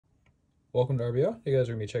Welcome to RBO. You guys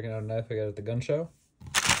are going to be checking out a knife I got at the gun show.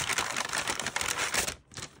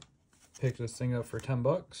 Picked this thing up for 10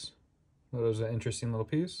 bucks. Thought it was an interesting little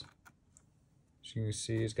piece. As you can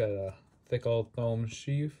see, it's got a thick old foam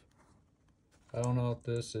sheath. I don't know if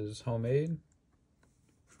this is homemade.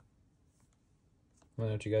 Let me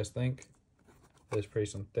know what you guys think. There's pretty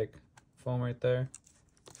some thick foam right there.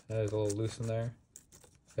 There's a little loose in there.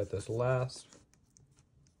 Got this lasp.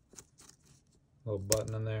 Little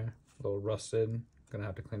button in there. A little rusted. Gonna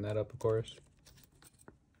have to clean that up, of course.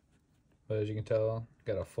 But as you can tell,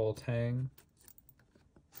 got a full tang.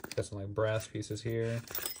 Got some like brass pieces here.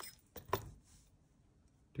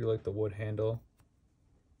 Do like the wood handle.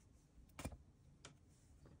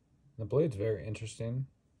 The blade's very interesting.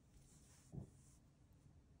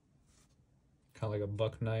 Kind of like a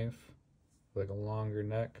buck knife, like a longer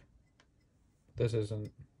neck. This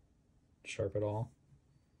isn't sharp at all.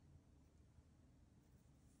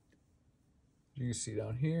 You can see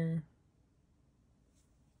down here,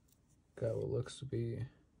 got what looks to be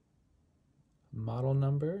a model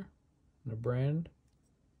number and a brand.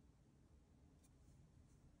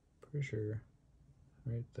 Pretty sure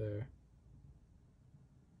right there.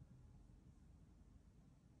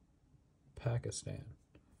 Pakistan.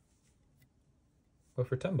 But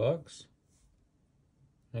for 10 bucks,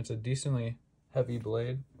 and it's a decently heavy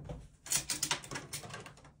blade.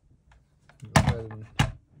 Go ahead and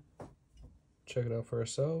check it out for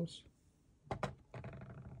ourselves.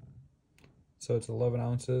 So it's 11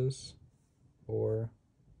 ounces or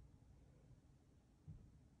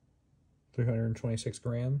 326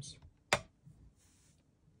 grams.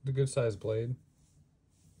 The good sized blade.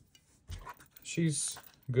 She's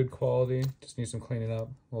good quality, just needs some cleaning up.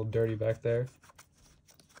 A little dirty back there.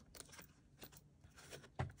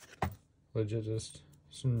 Legit just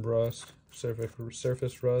some rust,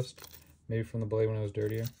 surface rust, maybe from the blade when it was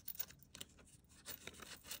dirtier.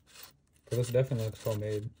 But this definitely looks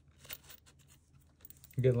homemade.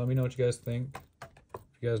 Again, let me know what you guys think. If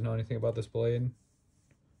you guys know anything about this blade,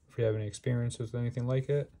 if you have any experience with anything like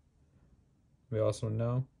it, we also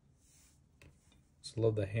know. Just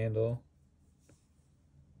love the handle.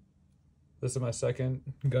 This is my second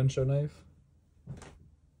gun show knife.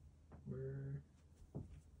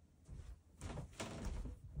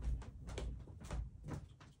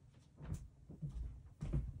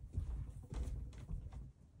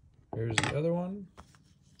 Here's the other one.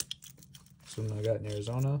 This one I got in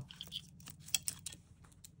Arizona.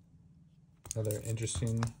 Another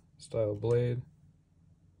interesting style blade.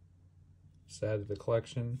 Just added to the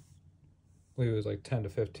collection. I believe it was like 10 to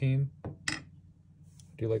 15. I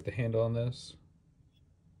do like the handle on this.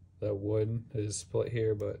 That wood is split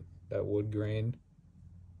here, but that wood grain.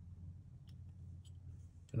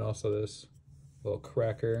 And also this little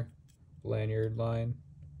cracker lanyard line.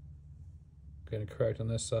 Getting cracked on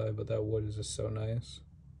this side, but that wood is just so nice.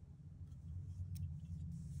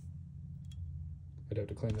 I'd have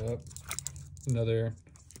to clean it up. Another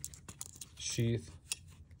sheath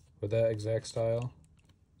with that exact style.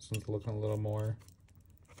 This one's looking a little more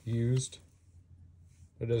used.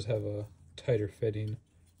 It does have a tighter fitting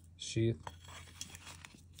sheath.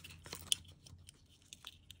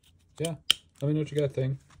 Yeah, let me know what you guys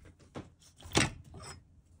think. I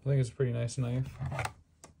think it's a pretty nice knife.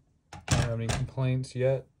 I don't have any complaints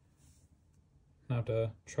yet. I'll have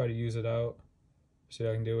to try to use it out, see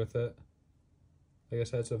what I can do with it. Like I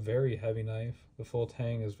said, it's a very heavy knife. The full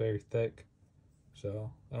tang is very thick,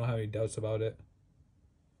 so I don't have any doubts about it.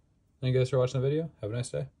 Thank you guys for watching the video. Have a nice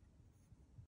day.